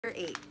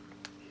8,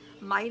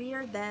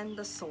 Mightier Than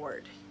the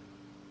Sword.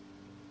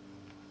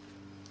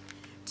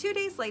 2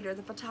 days later,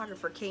 the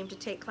photographer came to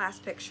take class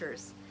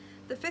pictures.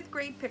 The 5th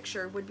grade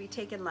picture would be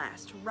taken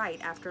last,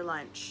 right after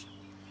lunch.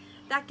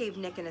 That gave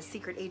Nick and his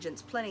secret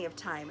agents plenty of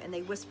time, and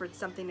they whispered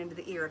something into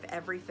the ear of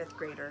every 5th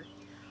grader.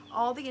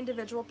 All the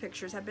individual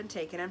pictures had been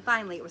taken, and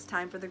finally it was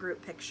time for the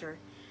group picture.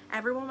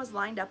 Everyone was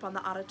lined up on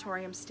the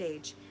auditorium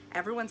stage.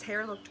 Everyone's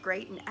hair looked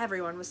great, and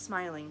everyone was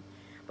smiling.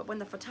 But when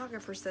the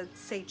photographer said,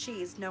 "Say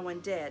cheese," no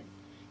one did.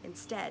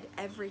 Instead,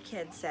 every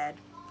kid said,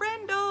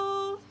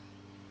 "Frindle!"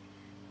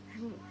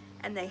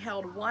 And they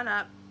held one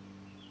up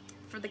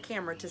for the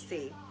camera to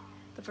see.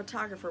 The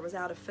photographer was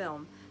out of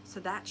film, so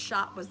that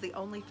shot was the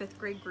only 5th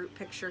grade group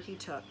picture he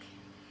took.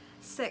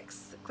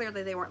 6,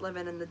 clearly they weren't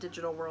living in the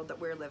digital world that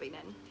we're living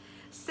in.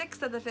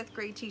 6 of the 5th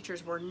grade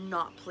teachers were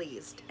not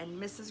pleased,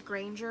 and Mrs.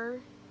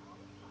 Granger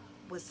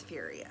was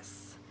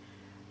furious.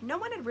 No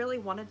one had really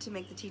wanted to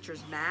make the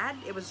teachers mad.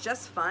 It was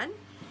just fun.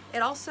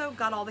 It also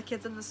got all the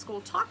kids in the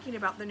school talking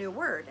about the new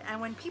word,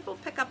 and when people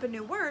pick up a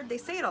new word, they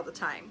say it all the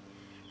time.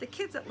 The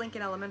kids at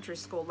Lincoln Elementary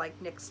School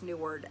liked Nick's new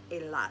word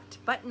a lot,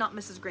 but not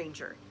Mrs.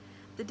 Granger.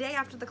 The day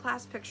after the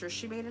class picture,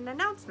 she made an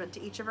announcement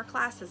to each of her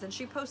classes, and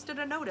she posted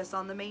a notice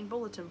on the main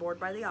bulletin board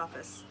by the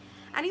office.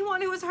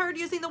 Anyone who is heard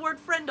using the word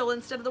Frindle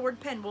instead of the word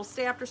pen will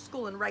stay after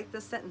school and write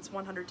this sentence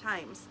 100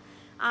 times.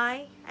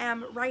 I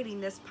am writing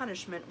this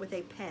punishment with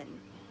a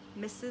pen.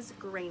 Mrs.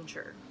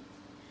 Granger.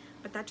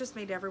 But that just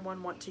made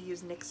everyone want to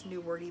use Nick's new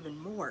word even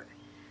more.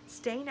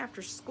 Staying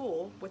after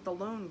school with the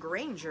lone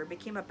Granger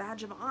became a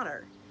badge of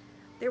honor.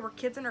 There were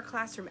kids in her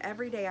classroom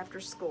every day after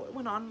school. It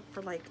went on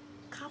for like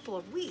a couple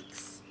of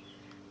weeks.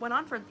 Went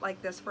on for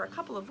like this for a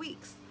couple of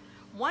weeks.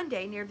 One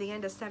day near the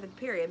end of 7th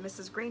period,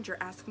 Mrs. Granger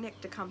asked Nick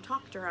to come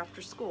talk to her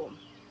after school.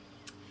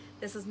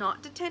 "This is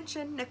not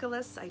detention,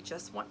 Nicholas. I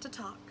just want to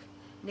talk."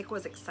 Nick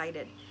was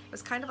excited. It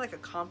was kind of like a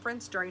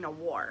conference during a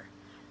war.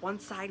 One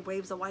side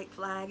waves a white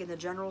flag and the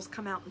generals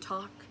come out and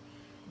talk.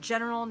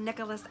 General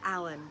Nicholas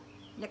Allen.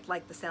 Nick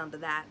liked the sound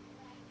of that.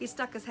 He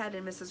stuck his head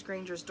in Mrs.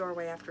 Granger's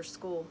doorway after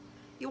school.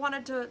 "You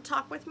wanted to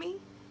talk with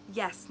me?"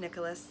 "Yes,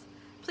 Nicholas.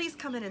 Please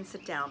come in and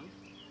sit down."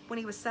 When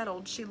he was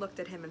settled, she looked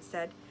at him and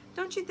said,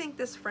 "Don't you think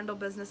this Frindle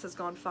business has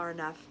gone far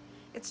enough?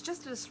 It's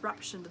just a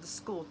disruption to the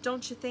school,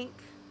 don't you think?"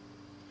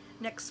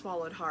 Nick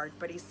swallowed hard,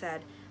 but he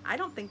said, "I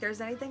don't think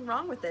there's anything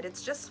wrong with it.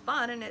 It's just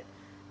fun, and it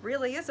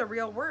really is a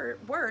real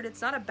word. It's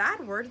not a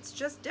bad word, it's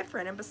just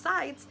different. And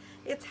besides,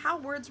 it's how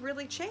words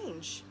really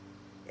change.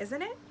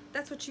 Isn't it?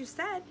 That's what you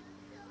said."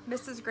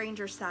 Mrs.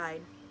 Granger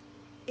sighed.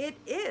 "It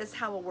is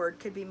how a word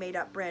could be made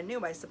up brand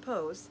new, I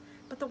suppose.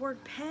 But the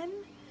word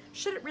pen?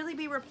 Should it really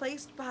be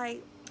replaced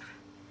by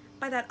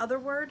that other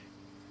word?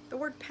 The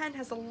word pen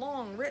has a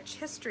long, rich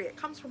history. It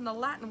comes from the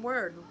Latin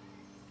word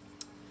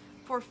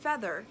for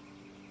feather."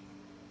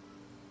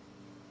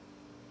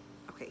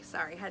 Okay,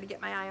 sorry, I had to get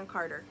my eye on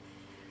Carter.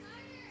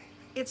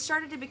 "It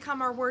started to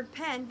become our word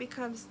pen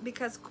because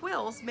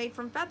quills made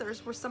from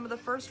feathers were some of the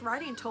first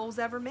writing tools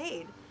ever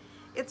made.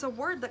 It's a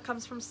word that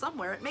comes from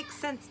somewhere. It makes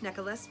sense,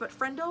 Nicholas, but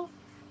Frindle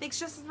makes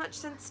just as much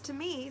sense to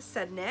me,"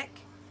 said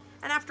Nick.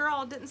 "And after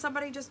all, didn't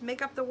somebody just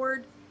make up the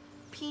word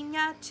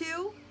pina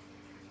too?"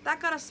 That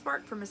got a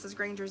spark from Mrs.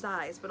 Granger's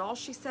eyes, but all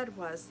she said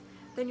was,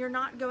 "Then you're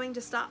not going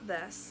to stop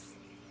this?"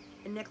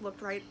 And Nick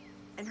looked right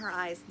in her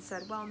eyes and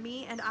said, "Well,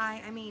 me and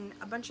I mean,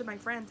 a bunch of my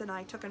friends and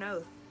I took an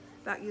oath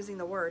about using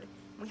the word.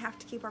 We have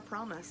to keep our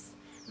promise.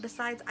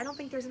 Besides, I don't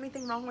think there's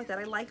anything wrong with it.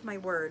 I like my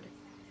word."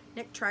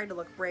 Nick tried to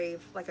look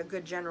brave, like a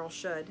good general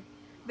should.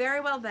 "Very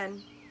well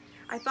then.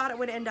 I thought it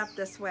would end up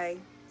this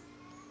way."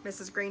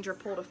 Mrs. Granger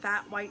pulled a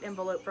fat white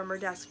envelope from her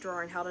desk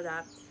drawer and held it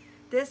up.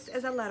 "This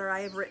is a letter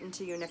I have written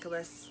to you,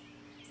 Nicholas."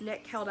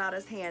 Nick held out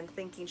his hand,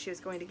 thinking she was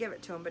going to give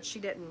it to him, but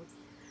she didn't.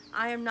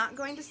 "I am not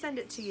going to send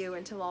it to you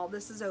until all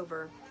this is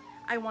over.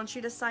 I want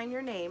you to sign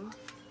your name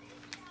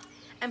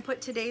and put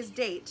today's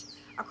date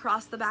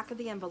across the back of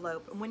the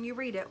envelope. And when you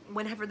read it,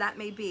 whenever that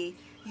may be,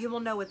 you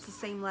will know it's the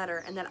same letter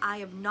and that I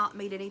have not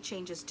made any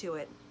changes to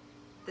it."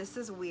 "This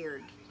is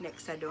weird," Nick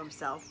said to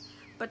himself.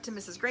 But to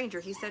Mrs. Granger,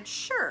 he said,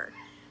 "Sure."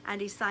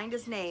 And he signed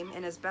his name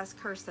in his best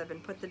cursive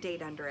and put the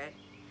date under it.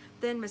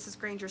 Then Mrs.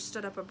 Granger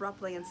stood up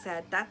abruptly and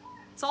said,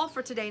 "That's all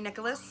for today,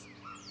 Nicholas.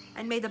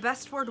 And may the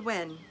best word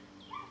win."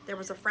 There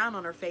was a frown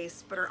on her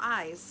face, but her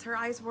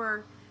eyes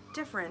were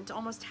different,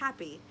 almost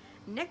happy.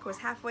 Nick was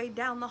halfway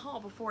down the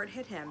hall before it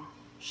hit him.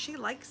 She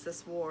likes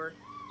this war,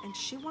 and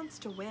she wants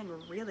to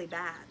win really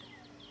bad.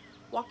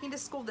 Walking to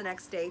school the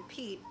next day,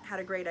 Pete had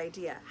a great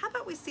idea. "How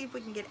about we see if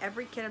we can get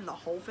every kid in the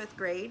whole 5th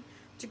grade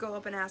to go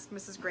up and ask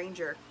Mrs.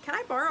 Granger, 'Can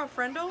I borrow a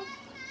Frindle?'"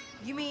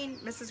 "You mean,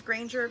 Mrs.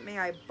 Granger, may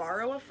I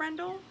borrow a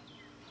Frindle?"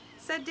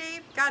 said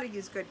Dave. "Gotta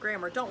use good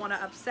grammar. Don't want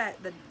to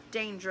upset the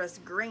dangerous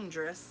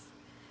Grangeress."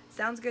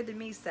 "Sounds good to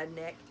me," said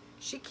Nick.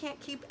 "She can't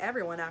keep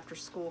everyone after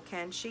school,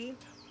 can she?"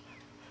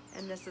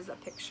 And this is a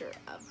picture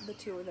of the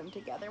two of them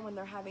together when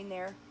they're having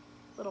their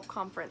little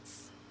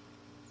conference.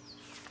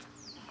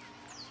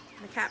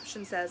 The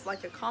caption says,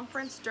 "Like a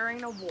conference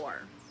during a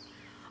war."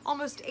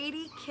 Almost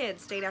 80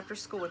 kids stayed after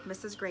school with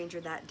Mrs.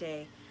 Granger that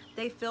day.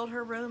 They filled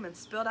her room and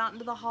spilled out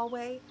into the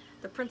hallway.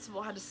 The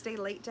principal had to stay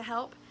late to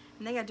help,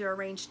 and they had to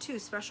arrange 2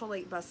 special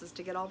late buses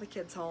to get all the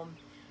kids home.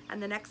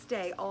 And the next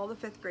day, all the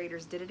 5th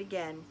graders did it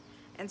again,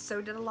 and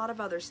so did a lot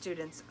of other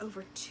students,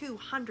 over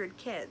 200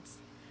 kids.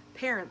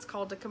 Parents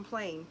called to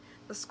complain.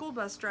 The school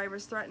bus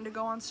drivers threatened to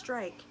go on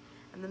strike,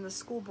 and then the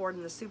school board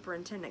and the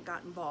superintendent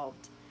got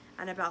involved.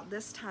 And about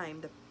this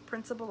time, the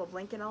principal of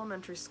Lincoln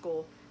Elementary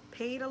School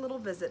paid a little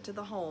visit to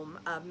the home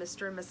of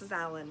Mr. and Mrs.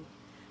 Allen.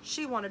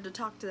 She wanted to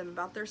talk to them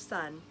about their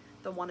son,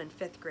 the one in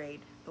 5th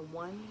grade, the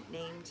one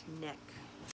named Nick.